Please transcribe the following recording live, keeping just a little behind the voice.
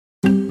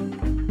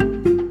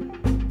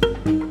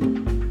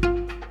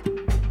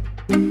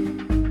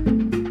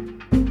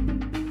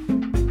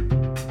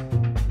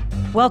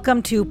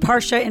Welcome to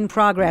Parsha in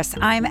Progress.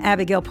 I'm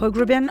Abigail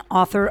Pogrobin,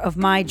 author of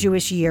My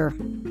Jewish Year.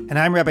 And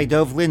I'm Rabbi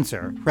Dov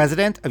Linzer,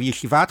 president of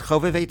Yeshivat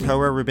Chovevei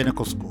Torah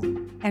Rabbinical School.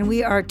 And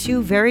we are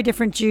two very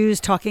different Jews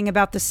talking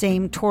about the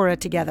same Torah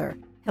together.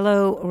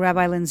 Hello,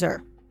 Rabbi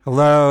Linzer.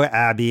 Hello,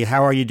 Abby.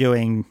 How are you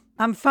doing?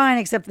 I'm fine,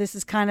 except this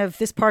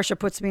Parsha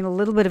puts me in a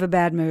little bit of a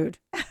bad mood.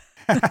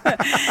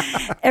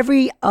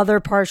 Every other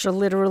Parsha,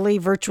 literally,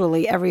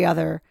 virtually every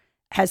other,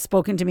 has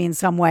spoken to me in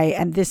some way.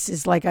 And this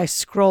is like I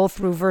scroll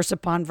through verse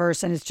upon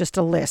verse, and it's just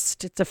a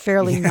list. It's a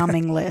fairly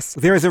numbing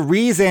list. There is a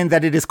reason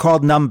that it is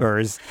called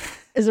Numbers.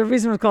 There's a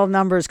reason it's called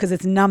Numbers, because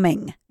it's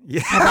numbing.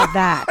 Yeah. How about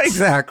that?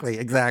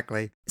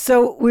 Exactly.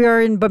 So we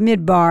are in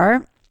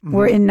Bamidbar.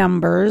 We're in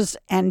Numbers,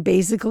 and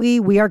basically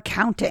we are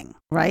counting,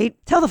 right?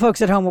 Tell the folks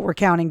at home what we're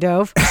counting,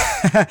 Dove.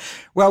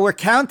 Well, we're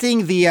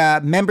counting the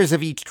members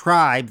of each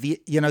tribe.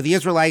 The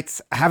Israelites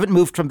haven't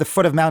moved from the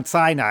foot of Mount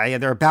Sinai,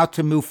 and they're about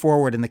to move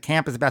forward, and the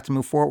camp is about to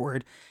move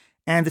forward.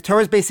 And the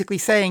Torah is basically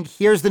saying,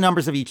 here's the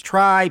numbers of each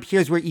tribe.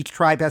 Here's where each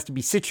tribe has to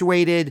be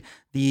situated.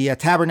 The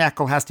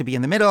tabernacle has to be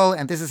in the middle.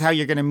 And this is how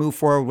you're going to move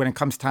forward when it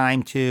comes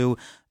time to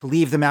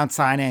leave the Mount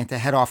Sinai and to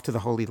head off to the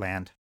Holy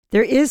Land.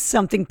 There is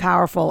something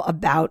powerful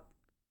about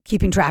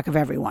keeping track of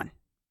everyone.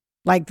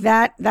 Like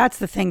that's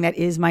the thing that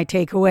is my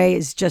takeaway,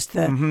 is just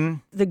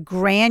the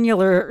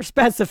granular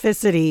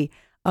specificity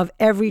of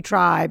every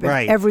tribe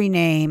and every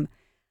name.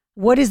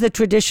 What is the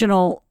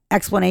traditional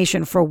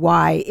explanation for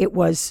why it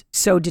was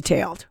so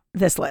detailed,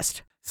 this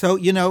list? So,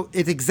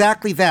 it's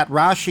exactly that.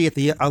 Rashi,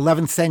 the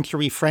 11th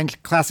century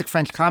classic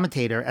French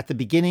commentator, at the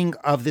beginning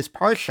of this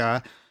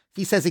Parsha,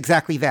 he says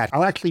exactly that.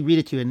 I'll actually read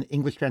it to you in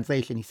English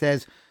translation. He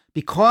says,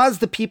 because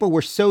the people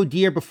were so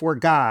dear before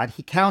God,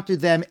 he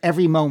counted them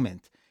every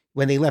moment.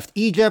 When they left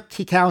Egypt,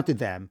 he counted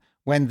them.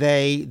 When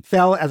they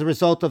fell as a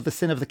result of the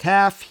sin of the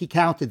calf, he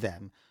counted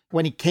them.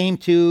 When he came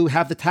to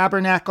have the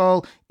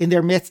tabernacle in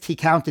their midst, he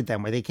counted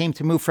them. When they came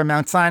to move from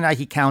Mount Sinai,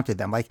 he counted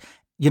them.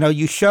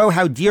 You show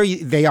how dear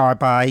they are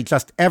by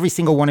just every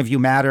single one of you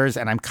matters,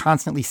 and I'm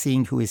constantly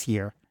seeing who is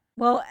here.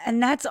 Well,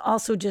 and that's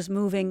also just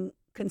moving,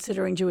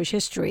 considering Jewish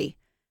history.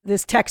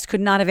 This text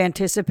could not have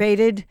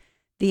anticipated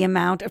the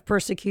amount of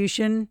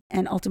persecution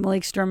and ultimately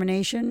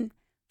extermination,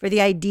 for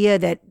the idea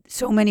that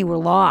so many were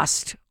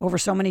lost over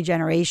so many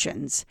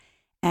generations.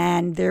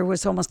 And there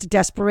was almost a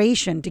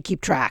desperation to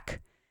keep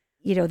track.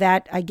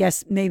 That, I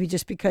guess, maybe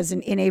just because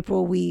in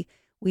April we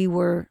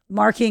were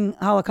marking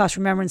Holocaust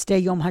Remembrance Day,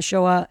 Yom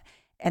HaShoah,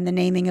 and the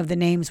naming of the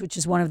names, which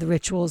is one of the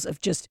rituals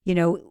of just,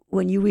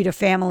 when you read a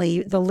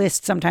family, the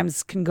list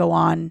sometimes can go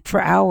on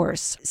for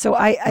hours. So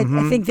I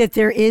think that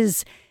there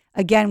is,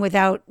 again,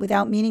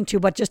 without meaning to,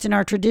 but just in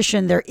our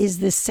tradition, there is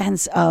this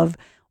sense of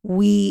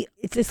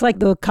it's like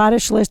the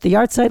Kaddish list, the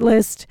Yahrzeit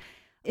list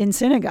in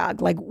synagogue.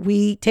 Like,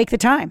 we take the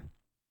time.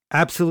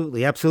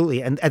 Absolutely.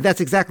 And that's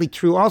exactly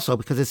true also,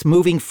 because it's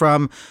moving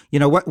from,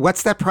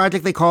 what's that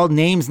project they call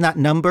Names, Not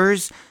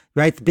Numbers,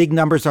 right? The big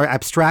numbers are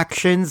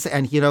abstractions.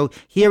 And,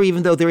 here,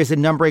 even though there is a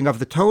numbering of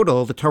the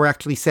total, the Torah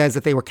actually says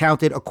that they were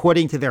counted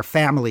according to their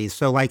families.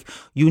 So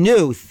you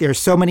knew there's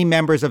so many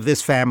members of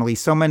this family,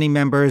 so many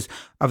members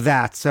of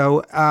that.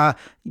 So,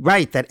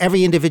 that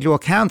every individual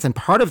counts. And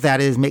part of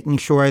that is making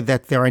sure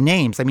that there are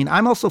names. I mean,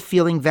 I'm also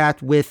feeling that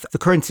with the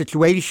current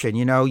situation.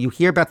 You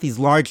hear about these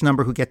large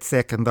number who get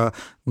sick and the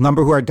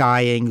number who are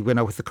dying,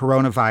 with the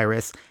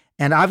coronavirus.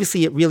 And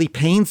obviously it really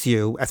pains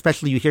you,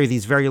 especially you hear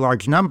these very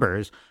large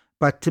numbers.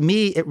 But to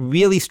me, it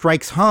really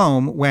strikes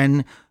home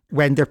when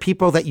they're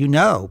people that you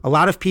know. A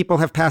lot of people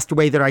have passed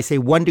away that I say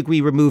 1 degree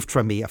removed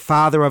from me, a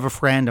father of a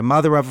friend, a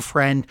mother of a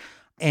friend.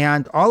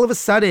 And all of a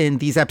sudden,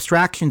 these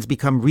abstractions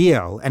become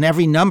real, and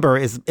every number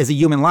is a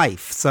human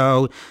life.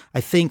 So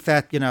I think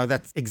that,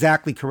 that's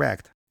exactly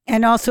correct.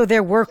 And also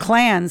there were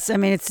clans. I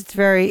mean, it's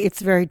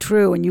very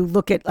true. And you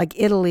look at like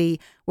Italy,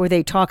 where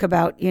they talk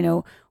about,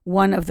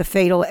 one of the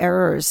fatal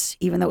errors,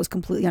 even though it was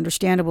completely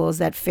understandable, is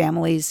that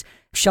families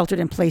sheltered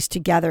in place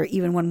together,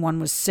 even when one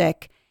was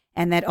sick,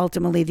 and that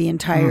ultimately the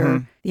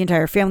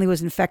entire family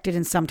was infected,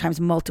 and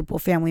sometimes multiple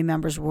family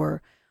members were,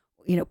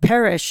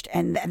 perished.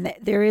 And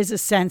there is a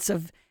sense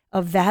of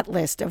that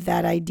list, of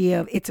that idea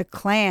of it's a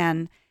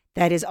clan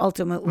that is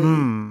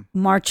ultimately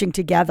marching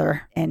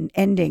together and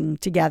ending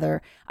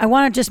together. I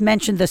want to just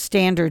mention the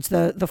standards,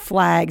 the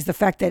flags, the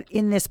fact that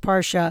in this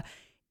Parsha,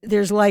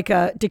 there's like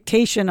a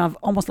dictation of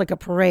almost like a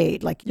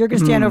parade. Like, you're going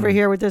to stand over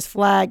here with this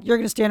flag. You're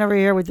going to stand over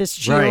here with this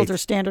shield or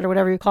standard or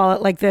whatever you call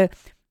it. Like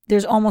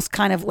there's almost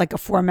kind of like a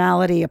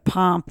formality, a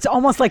pomp. It's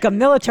almost like a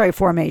military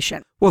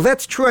formation. Well,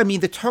 that's true. I mean,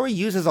 the Torah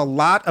uses a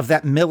lot of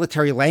that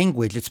military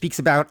language. It speaks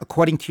about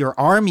according to your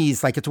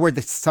armies, like it's a word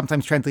that's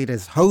sometimes translated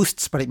as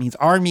hosts, but it means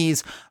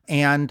armies.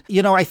 And,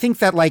 I think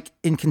that like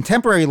in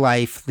contemporary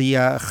life, the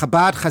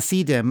Chabad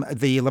Hasidim,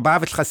 the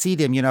Lubavitch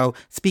Hasidim,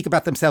 speak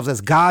about themselves as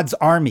God's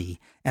army.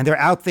 And they're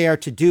out there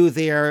to do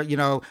their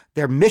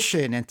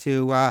mission and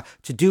to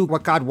do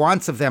what God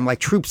wants of them, like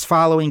troops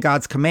following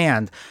God's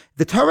command.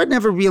 The Torah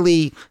never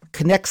really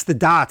connects the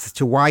dots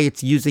to why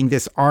it's using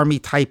this army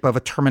type of a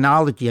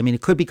terminology. I mean,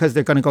 it could be because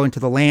they're going to go into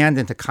the land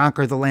and to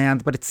conquer the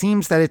land, but it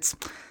seems that it's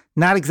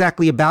not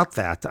exactly about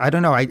that. I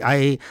don't know.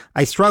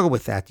 I struggle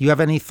with that. Do you have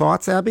any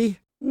thoughts, Abby?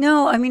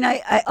 No, I mean,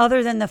 I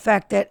other than the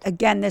fact that,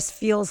 again, this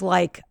feels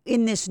like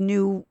in this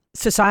new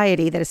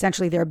society that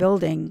essentially they're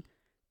building,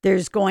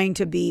 there's going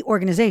to be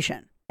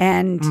organization.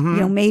 And,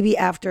 maybe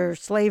after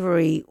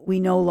slavery, we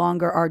no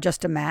longer are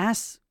just a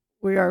mass.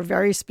 We are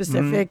very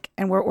specific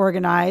and we're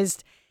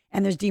organized,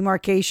 and there's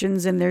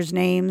demarcations and there's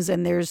names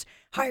and there's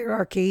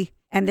hierarchy,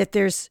 and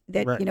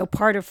that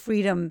part of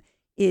freedom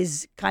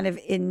is kind of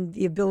in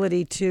the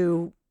ability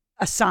to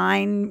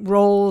assign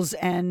roles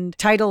and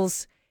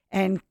titles,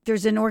 and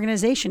there's an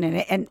organization in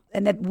it,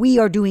 and that we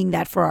are doing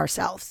that for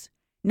ourselves.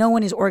 No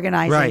one is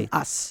organizing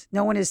us.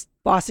 No one is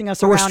bossing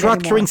us around anymore. We're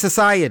structuring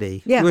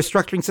society. Yeah. We're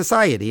structuring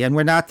society, and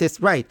we're not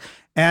this, right.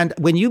 And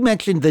when you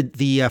mentioned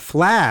the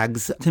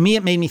flags, to me,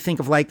 it made me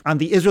think of like on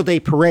the Israel Day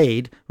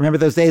Parade. Remember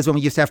those days when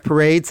we used to have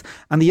parades?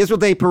 On the Israel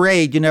Day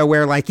Parade,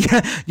 where like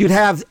you'd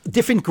have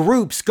different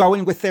groups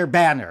going with their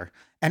banner.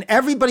 And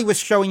everybody was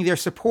showing their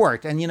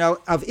support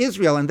of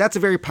Israel. And that's a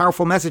very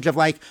powerful message of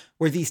like,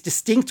 we're these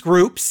distinct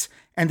groups.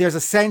 And there's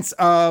a sense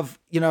of,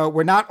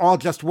 we're not all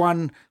just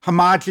one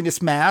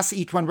homogenous mass.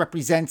 Each one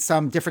represents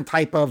some different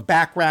type of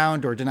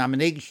background or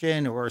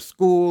denomination or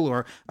school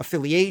or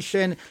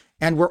affiliation.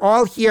 And we're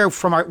all here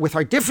with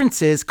our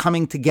differences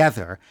coming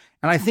together.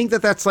 And I think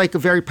that that's like a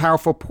very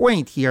powerful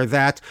point here,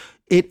 that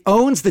it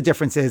owns the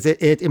differences.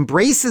 It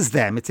embraces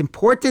them. It's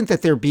important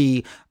that there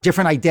be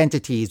different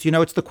identities.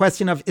 It's the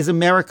question of, is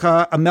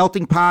America a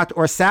melting pot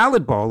or a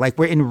salad bowl? Like,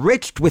 we're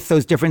enriched with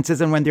those differences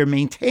and when they're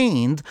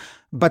maintained,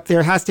 but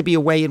there has to be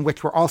a way in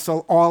which we're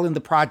also all in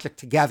the project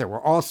together.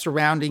 We're all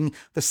surrounding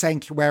the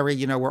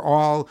sanctuary. We're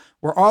all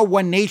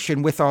one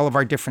nation with all of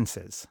our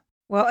differences.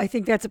 Well, I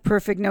think that's a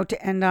perfect note to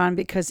end on,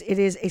 because it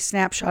is a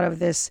snapshot of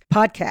this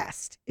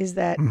podcast, is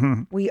that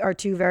we are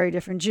two very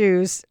different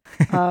Jews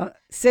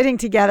sitting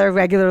together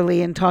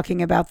regularly and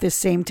talking about this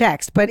same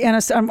text. But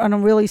on a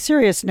really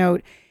serious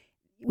note,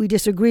 we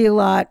disagree a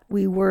lot.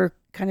 We were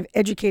kind of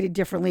educated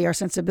differently. Our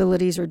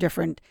sensibilities are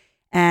different.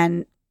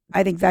 And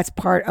I think that's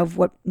part of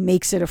what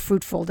makes it a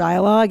fruitful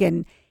dialogue.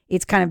 And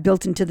it's kind of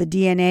built into the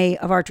DNA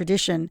of our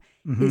tradition,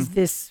 is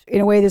this,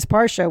 in a way, this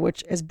Parsha,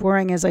 which, as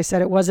boring as I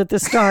said it was at the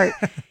start,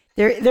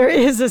 There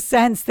is a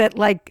sense that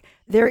like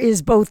there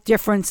is both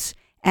difference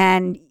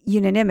and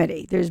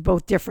unanimity. There's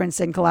both difference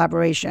and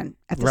collaboration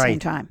at the same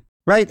time.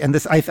 Right, and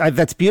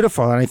that's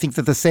beautiful, and I think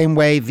that the same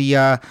way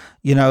the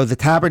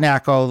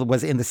tabernacle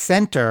was in the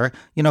center,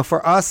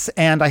 for us,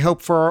 and I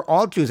hope for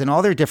all Jews and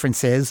all their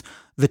differences,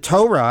 the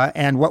Torah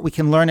and what we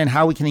can learn and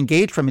how we can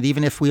engage from it,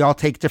 even if we all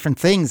take different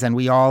things and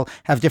we all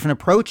have different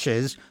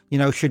approaches,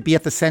 should be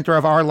at the center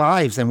of our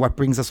lives and what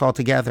brings us all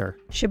together.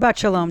 Shabbat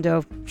Shalom,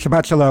 Dov.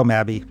 Shabbat Shalom,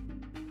 Abby.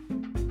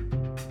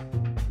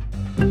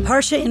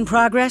 Parsha in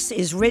Progress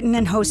is written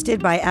and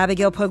hosted by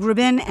Abigail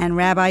Pogrubin and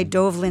Rabbi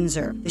Dov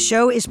Linzer. The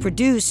show is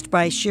produced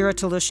by Shira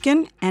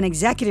Telushkin and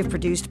executive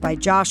produced by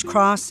Josh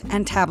Cross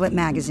and Tablet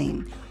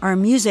Magazine. Our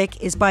music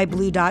is by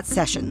Blue Dot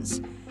Sessions.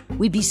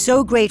 We'd be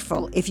so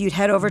grateful if you'd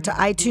head over to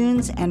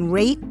iTunes and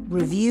rate,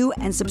 review,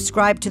 and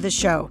subscribe to the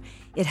show.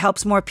 It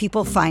helps more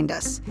people find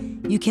us.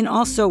 You can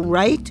also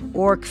write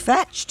or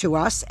kvetch to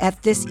us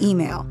at this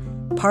email,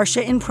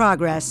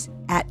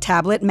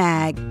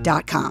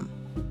 parshainprogress@tabletmag.com.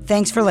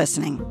 Thanks for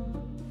listening.